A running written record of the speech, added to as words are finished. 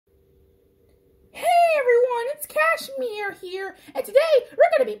Kashmir here, and today we're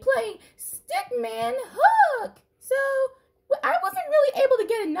going to be playing Stickman Hook. So, I wasn't really able to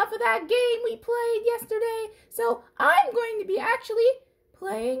get enough of that game we played yesterday, so I'm going to be actually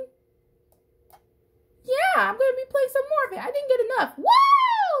playing, I'm going to be playing some more of it. I didn't get enough.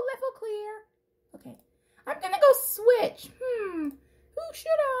 Whoa! Level clear. Okay, I'm going to go switch. Who should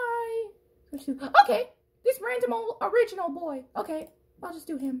I switch to? Okay, this random old original boy. Okay, I'll just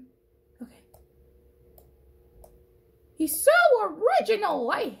do him. Okay. He's so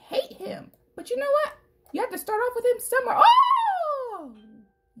original. I hate him. But you know what? You have to start off with him somewhere. Oh!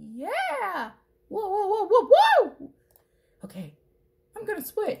 Yeah! Whoa, whoa, whoa, whoa, whoa! Okay. I'm gonna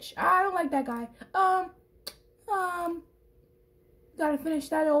switch. I don't like that guy. Gotta finish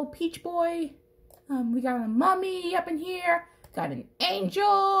that old peach boy. We got a mummy up in here. Got an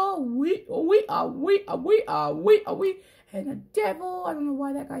angel. And a devil. I don't know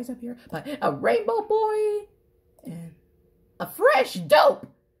why that guy's up here. But a rainbow boy. And a fresh dope.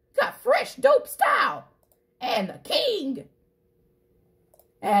 Got fresh dope style. And the king.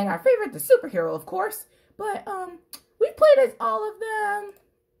 And our favorite, the superhero, of course. But, we played as all of them.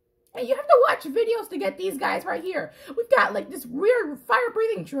 And you have to watch videos to get these guys right here. We've got, like, this weird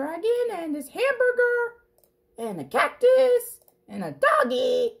fire-breathing dragon. And this hamburger. And a cactus. And a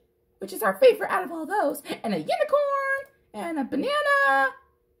doggy. Which is our favorite out of all those. And a unicorn. And a banana.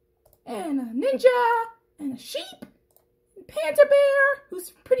 And a ninja. And a sheep. Panda bear,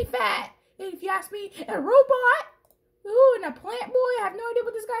 who's pretty fat, if you ask me, and a robot, ooh, and a plant boy. I have no idea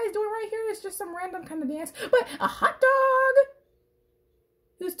what this guy is doing right here. It's just some random kind of dance. But a hot dog,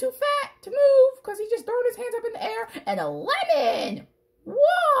 who's too fat to move, because he's just throwing his hands up in the air, and a lemon.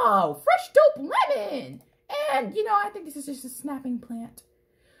 Whoa, fresh dope lemon. And, you know, I think this is just a snapping plant.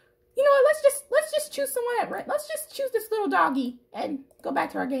 You know what, let's just choose someone at right. Let's just choose this little doggy, and go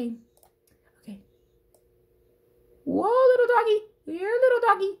back to our game. Whoa, little doggy. Here, little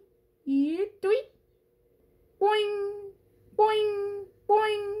doggy. Here, tweet. Boing, boing,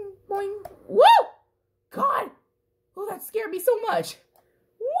 boing, boing. Whoa! God! Oh, that scared me so much.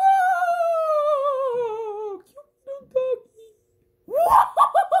 Whoa! Cute little doggy.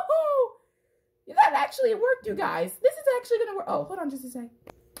 Whoa! Yeah, that actually worked, you guys. This is actually going to work. Oh, hold on just a sec.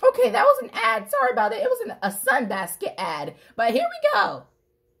 Okay, that was an ad. Sorry about it. It was a Sunbasket ad. But here we go.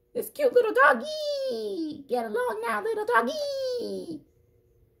 This cute little doggy. Get along now, little doggy.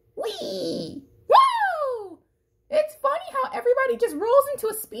 Wee. Woo! It's funny how everybody just rolls into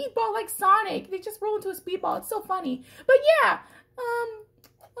a speedball like Sonic. They just roll into a speedball. It's so funny. But yeah,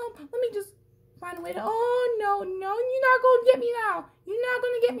 let me just find a way to, oh, no, you're not going to get me now. You're not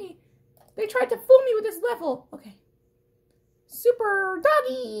going to get me. They tried to fool me with this level. Okay. Super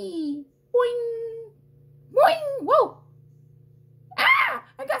doggy. Boing. Boing. Whoa. Ah!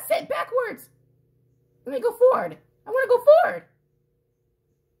 I got sent backwards. Let me go forward. I want to go forward.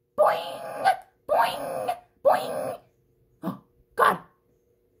 Boing! Boing! Boing! Oh, God.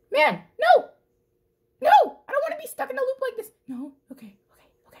 Man, no! No! I don't want to be stuck in a loop like this. No? Okay.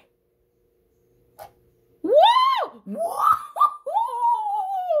 Whoa! Whoa!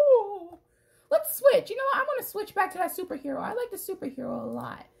 Let's switch. You know what? I want to switch back to that superhero. I like the superhero a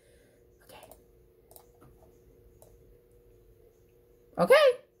lot. Okay,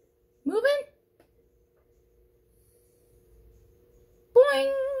 moving.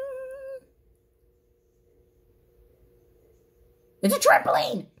 Boing. It's a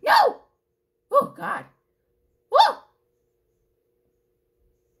trampoline. No. Oh, God. Whoa.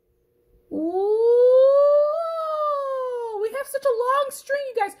 Whoa. We have such a long string,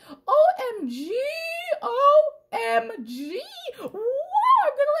 you guys. OMG. OMG. Whoa.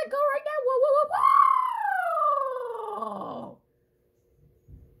 I'm going to let go right now. Whoa, whoa, whoa, whoa.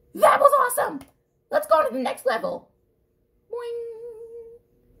 That was awesome! Let's go to the next level. Boing.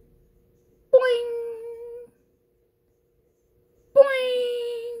 Boing.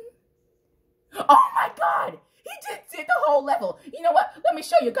 Boing. Oh my God! He just did the whole level. You know what? Let me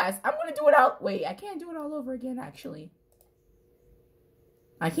show you guys. I'm going to do it out. Wait, I can't do it all over again, actually.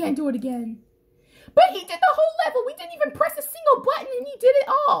 I can't do it again. But he did the whole level. We didn't even press a single button and he did it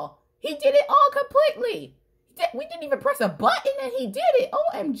all. He did it all completely. We didn't even press a button and he did it.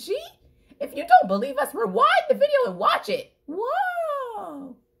 OMG. If you don't believe us, rewind the video and watch it.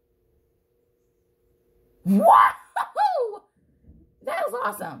 Whoa. Whoa. That was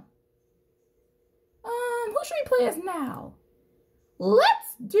awesome. Who should we play as now?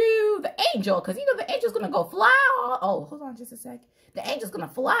 Let's do the angel, because you know the angel's going to go fly. Oh, hold on just a sec. The angel's going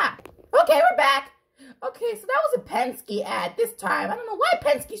to fly. Okay, we're back. Okay, so that was a Penske ad this time. I don't know why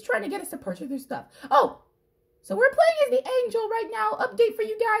Penske's trying to get us to purchase their stuff. Oh. So we're playing as the angel right now. Update for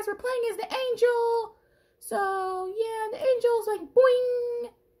you guys. We're playing as the angel. So, yeah, the angel's like,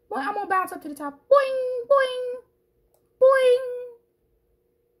 boing. Well, I'm gonna bounce up to the top. Boing, boing, boing.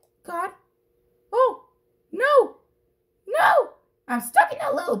 God. Oh, no. No. I'm stuck in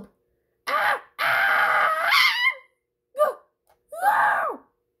a loop. Ah, ah. Oh.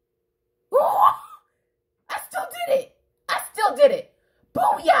 Oh. I still did it. I still did it.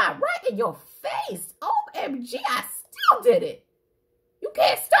 Booyah, right in your face. OMG, I still did it. You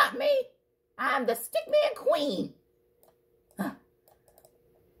can't stop me. I'm the Stickman Queen. Huh.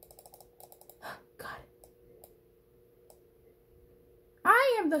 God.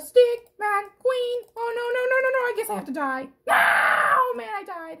 I am the Stickman Queen. Oh, no, no, no, no, no. I guess I have to die. Oh, man, I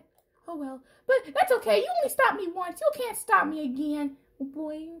died. Oh, well. But that's okay. You only stopped me once. You can't stop me again. Oh,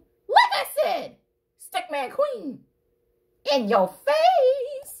 boy. Like I said, Stickman Queen. In your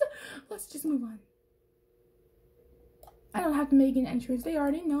face. Let's just move on. I don't have to make an entrance. They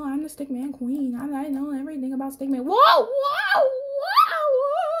already know I'm the Stickman Queen. I know everything about Stickman. Whoa, whoa, whoa,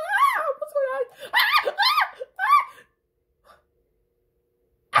 whoa. What's going on? Ah, ah, ah.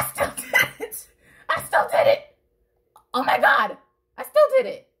 I still did it. I still did it. Oh my God. I still did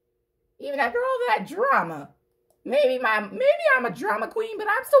it. Even after all that drama. Maybe I'm a drama queen, but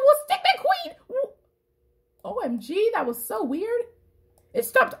I'm still a Stickman Queen. OMG, that was so weird. It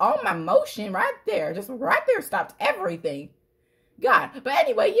stopped all my motion right there. Just right there stopped everything. God. But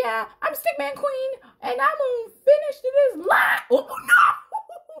anyway, yeah, I'm Stickman Queen, and I'm going to finish this live. Oh,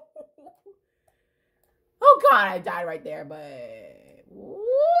 no. Oh, God, I died right there, but... Woo!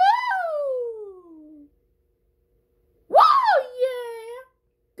 Whoa, yeah.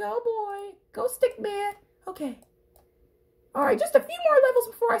 Go, boy. Go, Stickman. Okay. All right, just a few more levels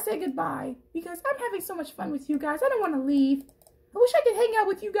before I say goodbye, because I'm having so much fun with you guys. I don't want to leave. I wish I could hang out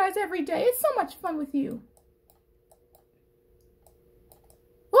with you guys every day. It's so much fun with you.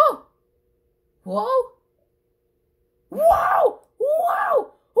 Whoa! Whoa! Whoa!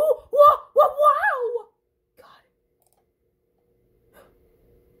 Whoa! Whoa! Whoa! Whoa! Whoa! God.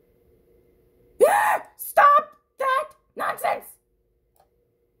 Yeah! Stop that nonsense!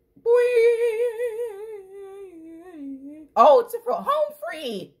 Oh, it's for home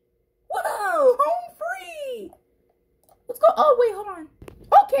free. Whoa! Home free. Let's go. Oh, wait, hold on.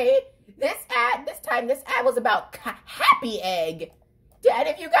 Okay, this ad was about Happy Egg. Did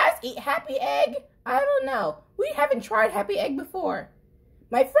any of you guys eat Happy Egg? I don't know. We haven't tried Happy Egg before.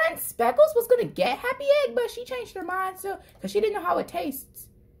 My friend Speckles was going to get Happy Egg, but she changed her mind because she didn't know how it tastes.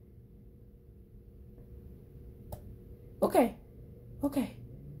 Okay. Okay.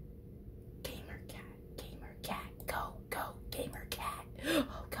 Gamer cat. Go, gamer cat.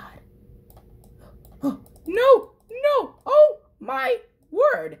 Oh, God. Oh, no. Oh, my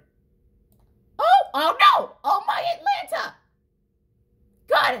word. Oh, no. Oh, my Atlanta.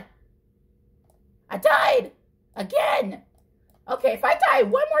 God. I died again. Okay, if I die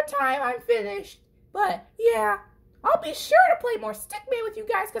one more time, I'm finished. But, yeah, I'll be sure to play more Stickman with you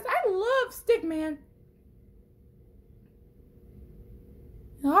guys because I love Stickman.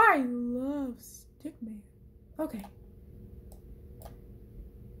 I love Stickman. Okay.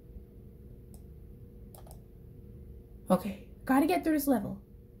 Okay, gotta get through this level.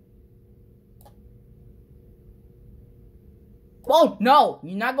 Oh, no,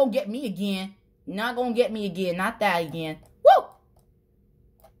 you're not gonna get me again. You're not gonna get me again, not that again. Whoa!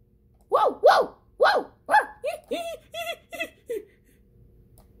 Whoa, whoa, whoa!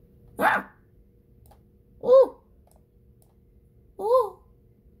 Ah. Ooh. Ooh.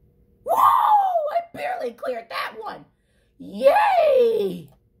 Whoa! I barely cleared that one. Yay!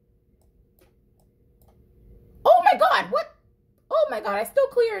 Oh my God, what? Oh my God, I still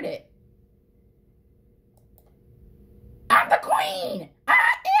cleared it. I'm the queen! I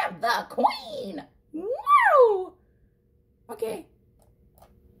am the queen! Wow! Okay.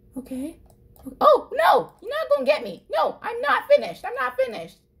 Okay. Oh, no! You're not gonna get me. No, I'm not finished. I'm not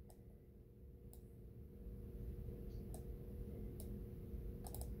finished.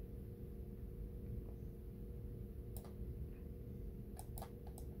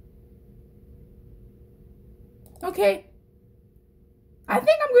 Okay. I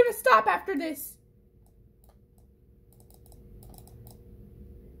think I'm going to stop after this.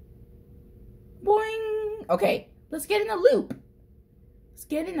 Boing. Okay, let's get in a loop. Let's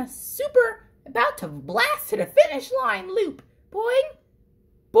get in a super about to blast to the finish line loop. Boing.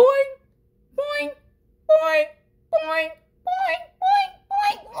 Boing. Boing. Boing. Boing. Boing. Boing.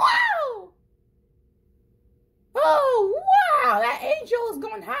 Boing. Wow. Oh, wow, that angel is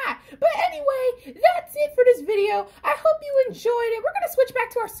going high. But anyway, that's it for this video. I hope you enjoyed it. We're going to switch back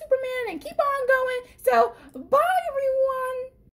to our Superman and keep on going. So, bye.